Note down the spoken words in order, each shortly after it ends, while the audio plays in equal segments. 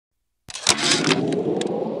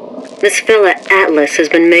This fella Atlas has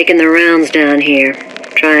been making the rounds down here,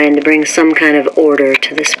 trying to bring some kind of order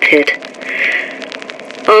to this pit.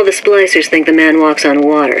 All the splicers think the man walks on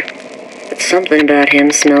water, but something about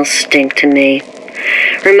him smells stink to me.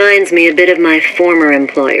 Reminds me a bit of my former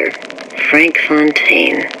employer, Frank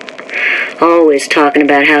Fontaine. Always talking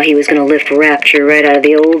about how he was going to lift Rapture right out of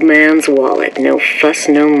the old man's wallet. No fuss,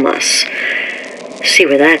 no muss. See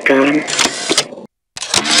where that got him.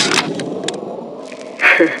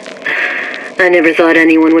 I never thought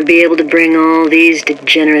anyone would be able to bring all these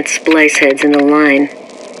degenerate splice heads into line.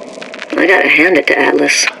 I gotta hand it to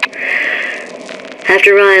Atlas.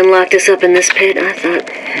 After Ryan locked us up in this pit, I thought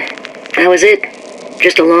that was it.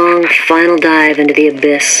 Just a long, final dive into the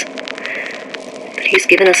abyss. But he's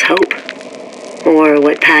given us hope. Or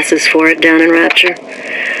what passes for it down in Rapture.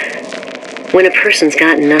 When a person's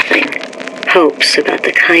got nothing, hope's about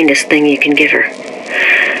the kindest thing you can give her.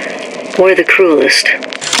 Or the cruelest.